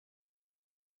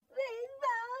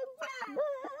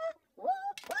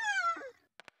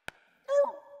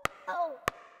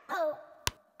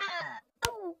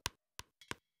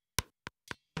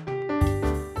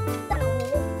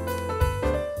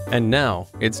And now,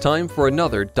 it's time for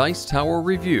another Dice Tower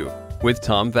review with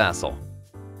Tom Vasel.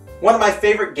 One of my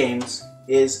favorite games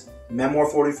is Memoir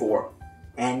 44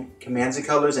 and Commands and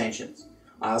Colors Ancients.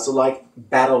 I also like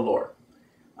Battle Lore,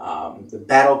 the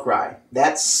Battle Cry.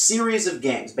 That series of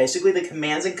games, basically the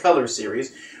Commands and Colors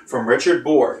series from Richard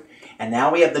Borg. And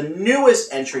now we have the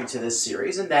newest entry to this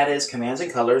series, and that is Commands and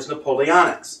Colors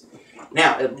Napoleonics.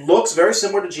 Now, it looks very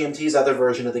similar to GMT's other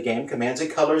version of the game, Commands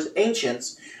and Colors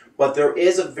Ancients, but there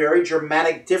is a very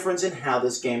dramatic difference in how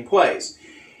this game plays.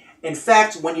 In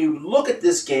fact, when you look at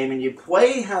this game and you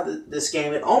play this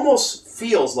game, it almost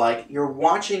feels like you're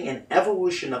watching an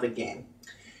evolution of a game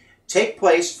take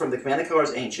place from the Command and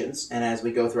Colors Ancients, and as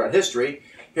we go throughout history,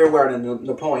 here we're in the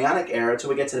Napoleonic era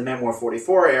till we get to the Memoir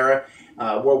 44 era,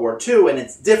 World War II, and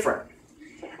it's different.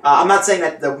 I'm not saying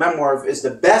that the Memoir is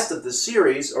the best of the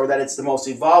series or that it's the most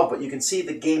evolved, but you can see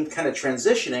the game kind of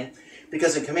transitioning,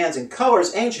 because in Commands and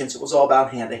Colors Ancients, it was all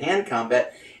about hand-to-hand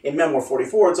combat. In Memoir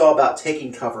 44, it's all about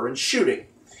taking cover and shooting.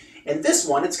 In this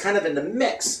one, it's kind of in the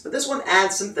mix, but this one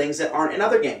adds some things that aren't in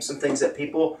other games, some things that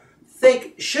people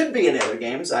think should be in other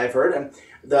games, I've heard. And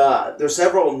there's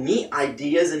several neat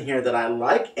ideas in here that I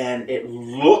like, and it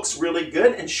looks really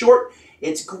good. In short,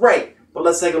 it's great, but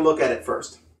let's take a look at it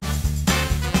first.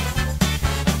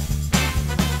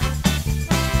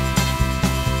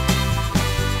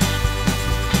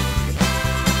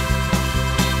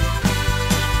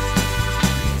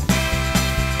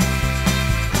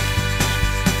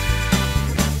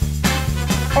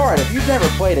 Alright, if you've never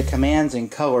played a Commands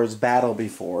and Colors battle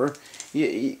before,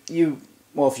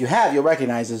 well, if you have, you'll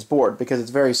recognize this board because it's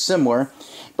very similar.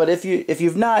 But if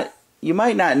you've not, you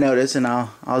might not notice, and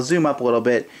I'll zoom up a little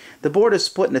bit. The board is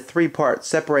split into three parts,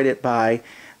 separated by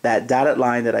that dotted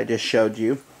line that I just showed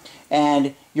you.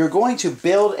 And you're going to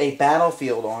build a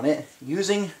battlefield on it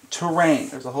using terrain.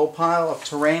 There's a whole pile of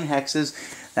terrain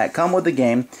hexes that come with the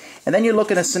game. And then you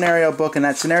look in a scenario book, and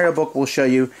that scenario book will show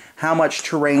you how much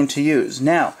terrain to use.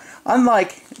 Now,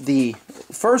 unlike the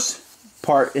first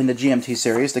part in the GMT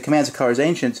series, the Commands and Colors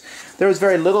Ancients, there was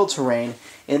very little terrain.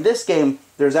 In this game,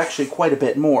 there's actually quite a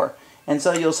bit more. And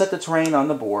so you'll set the terrain on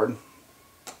the board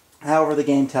however the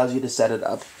game tells you to set it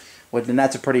up. And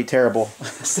that's a pretty terrible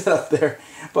setup there.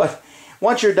 But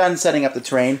once you're done setting up the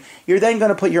terrain, you're then going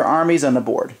to put your armies on the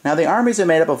board. Now, the armies are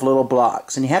made up of little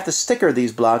blocks, and you have to sticker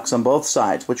these blocks on both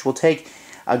sides, which will take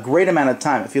a great amount of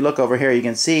time. If you look over here, you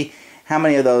can see how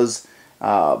many of those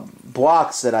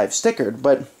blocks that I've stickered,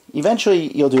 but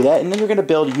eventually you'll do that, and then you're going to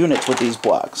build units with these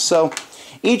blocks. So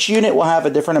each unit will have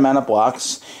a different amount of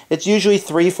blocks. It's usually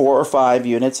 3, 4, or 5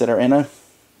 units that are in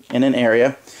an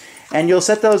area, and you'll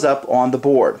set those up on the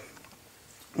board.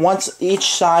 Once each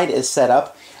side is set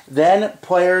up, then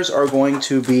players are going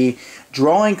to be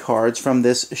drawing cards from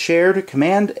this shared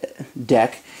command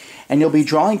deck, and you'll be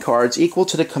drawing cards equal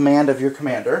to the command of your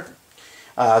commander.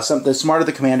 The smarter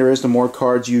the commander is, the more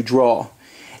cards you draw.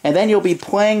 And then you'll be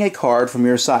playing a card from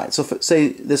your side. So say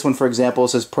this one, for example,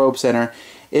 says Probe Center,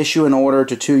 issue an order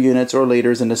to 2 units or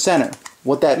leaders in the center.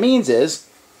 What that means is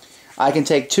I can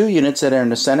take 2 units that are in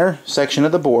the center section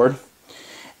of the board,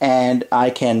 and I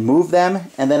can move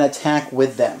them and then attack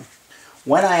with them.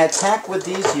 When I attack with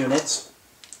these units,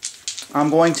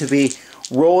 I'm going to be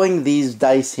rolling these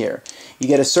dice here. You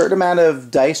get a certain amount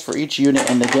of dice for each unit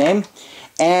in the game,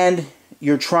 and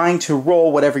you're trying to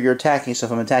roll whatever you're attacking. So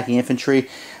if I'm attacking infantry,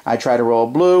 I try to roll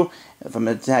blue. If I'm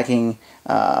attacking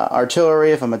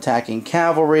artillery, if I'm attacking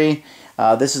cavalry,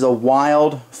 this is a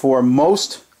wild for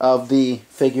most of the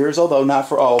figures, although not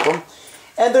for all of them.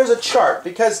 And there's a chart,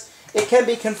 because it can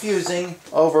be confusing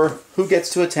over who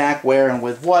gets to attack where and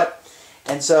with what.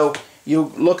 And so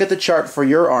you look at the chart for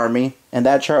your army, and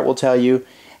that chart will tell you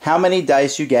how many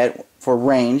dice you get for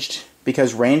ranged,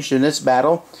 because ranged in this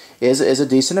battle is a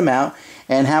decent amount,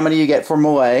 and how many you get for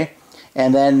melee,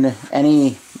 and then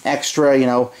any extra,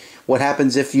 what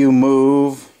happens if you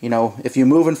move, if you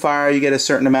move and fire, you get a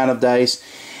certain amount of dice.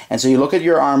 And so you look at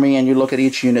your army, and you look at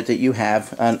each unit that you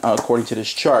have according to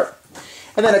this chart.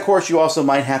 And then, of course, you also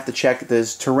might have to check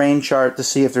this terrain chart to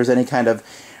see if there's any kind of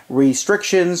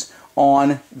restrictions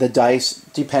on the dice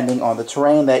depending on the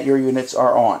terrain that your units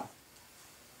are on.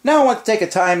 Now I want to take a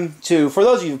time to, for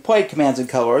those of you who've played Commands and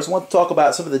Colors, I want to talk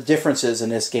about some of the differences in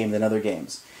this game than other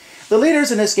games. The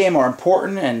leaders in this game are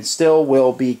important and still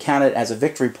will be counted as a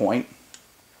victory point.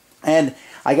 And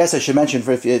I guess I should mention,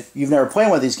 if you've never played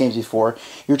one of these games before,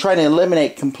 you're trying to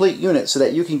eliminate complete units so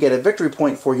that you can get a victory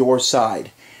point for your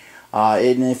side.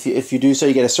 And if you do so,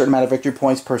 you get a certain amount of victory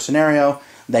points per scenario,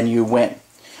 then you win.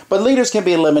 But leaders can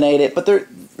be eliminated, but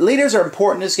leaders are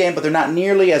important in this game, but they're not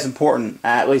nearly as important,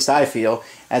 at least I feel,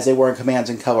 as they were in Commands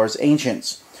and Colors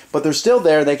Ancients. but they're still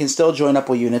there. They can still join up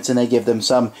with units, and they give them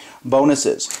some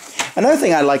bonuses. Another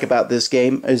thing I like about this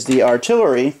game is the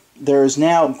artillery. There's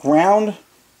now ground,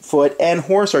 foot, and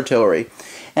horse artillery.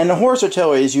 And the horse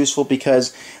artillery is useful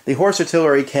because the horse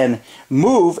artillery can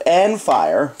move and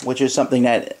fire, which is something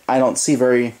that I don't see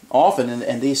very often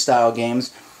in these style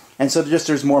games. And so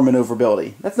there's more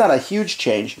maneuverability. That's not a huge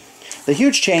change. The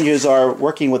huge changes are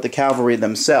working with the cavalry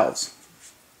themselves.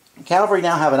 Cavalry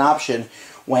now have an option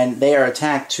when they are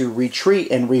attacked to retreat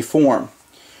and reform,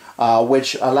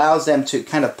 which allows them to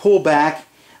kind of pull back,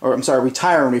 or I'm sorry,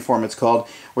 retire and reform it's called,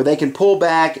 where they can pull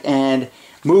back and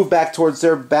move back towards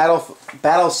their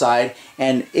battle side,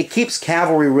 and it keeps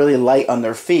cavalry really light on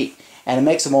their feet, and it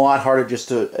makes them a lot harder just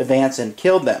to advance and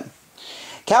kill them.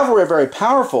 Cavalry are very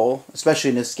powerful, especially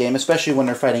in this game, especially when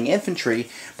they're fighting infantry,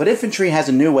 but infantry has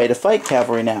a new way to fight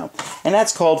cavalry now, and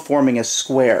that's called forming a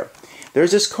square.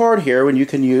 There's this card here when you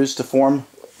can use to form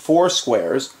 4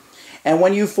 squares, and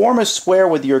when you form a square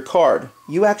with your card,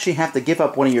 you actually have to give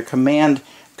up one of your command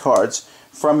cards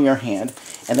from your hand,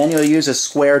 and then you'll use a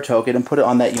square token and put it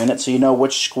on that unit so you know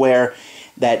which square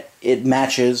that it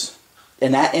matches.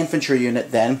 In that infantry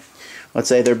unit then, let's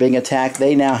say they're being attacked,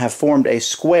 they now have formed a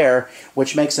square,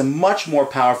 which makes them much more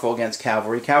powerful against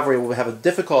cavalry. Cavalry will have a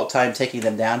difficult time taking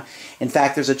them down. In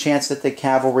fact, there's a chance that the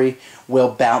cavalry will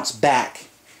bounce back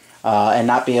and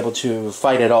not be able to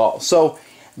fight at all. So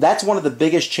that's one of the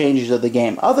biggest changes of the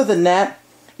game. Other than that,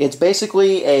 it's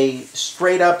basically a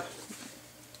straight up,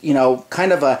 you know,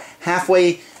 kind of a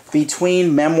halfway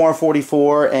between Memoir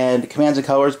 44 and Commands and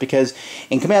Colors, because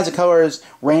in Commands and Colors,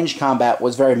 range combat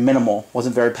was very minimal,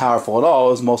 wasn't very powerful at all.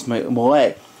 It was mostly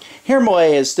melee. Here,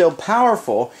 melee is still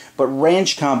powerful, but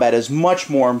range combat is much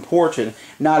more important,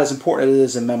 not as important as it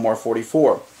is in Memoir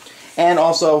 44. And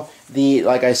also,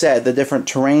 like I said, the different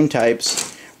terrain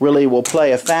types really will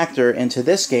play a factor into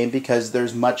this game because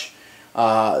there's much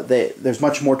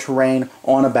more terrain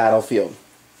on a battlefield.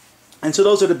 And so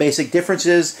those are the basic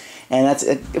differences, and that's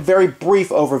a very brief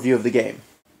overview of the game.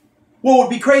 Well, it would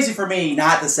be crazy for me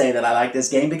not to say that I like this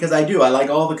game, because I do. I like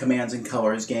all the Commands and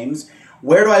Colors games.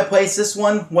 Where do I place this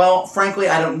one? Well, frankly,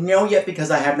 I don't know yet because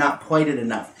I have not played it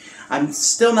enough. I'm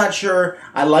still not sure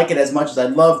I like it as much as I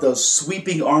love those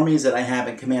sweeping armies that I have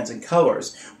in Commands and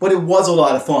Colors, but it was a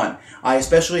lot of fun. I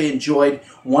especially enjoyed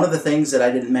one of the things that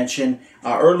I didn't mention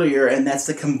earlier, and that's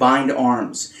the combined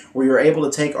arms, where you're able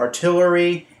to take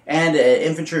artillery and an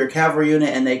infantry or cavalry unit,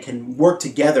 and they can work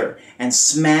together and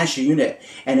smash a unit.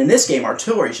 And in this game,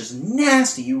 artillery is just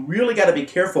nasty. You really got to be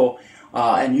careful,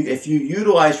 and if you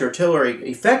utilize your artillery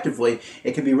effectively,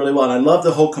 it can be really well. And I love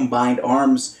the whole combined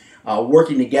arms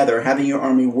working together, having your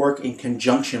army work in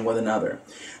conjunction with another.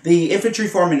 The infantry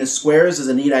forming in squares is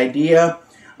a neat idea.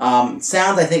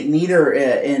 Sounds, I think, neater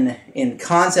in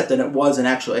concept than it was in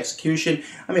actual execution.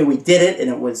 I mean, we did it, and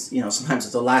it was, you know, sometimes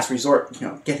it's a last resort, you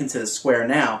know, get into the square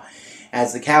now,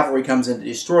 as the cavalry comes in to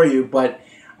destroy you, but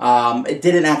it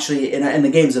didn't actually, in the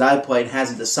games that I've played,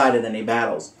 hasn't decided any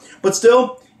battles. But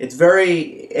still, it's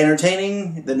very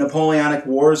entertaining. The Napoleonic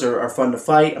Wars are fun to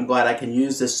fight. I'm glad I can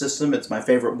use this system. It's my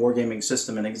favorite wargaming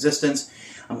system in existence.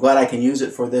 I'm glad I can use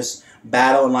it for this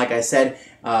battle, and like I said,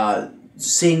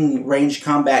 seeing range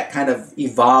combat kind of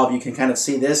evolve, you can kind of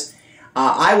see this.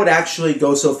 I would actually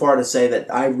go so far to say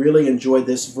that I really enjoyed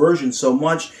this version so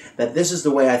much that this is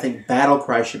the way I think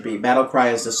Battlecry should be.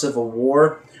 Battlecry is the Civil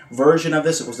War version of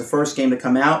this. It was the first game to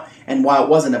come out, and while it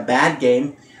wasn't a bad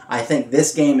game, I think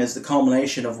this game is the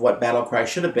culmination of what Battlecry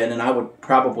should have been, and I would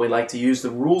probably like to use the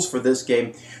rules for this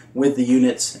game with the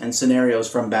units and scenarios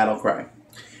from Battlecry.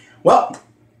 Well,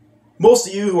 most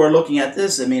of you who are looking at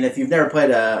this, I mean, if you've never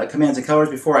played Commands and Colors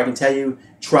before, I can tell you,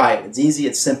 try it. It's easy,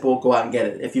 it's simple, go out and get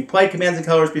it. If you've played Commands and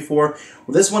Colors before,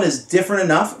 well, this one is different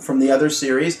enough from the other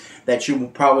series that you will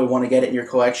probably want to get it in your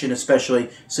collection, especially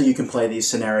so you can play these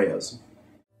scenarios.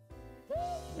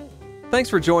 Thanks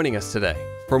for joining us today.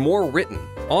 For more written,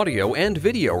 audio, and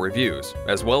video reviews,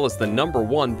 as well as the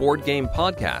 #1 board game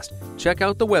podcast, check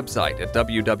out the website at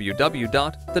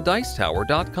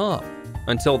www.thedicetower.com.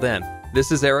 Until then,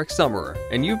 this is Eric Summerer,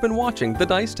 and you've been watching The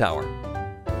Dice Tower.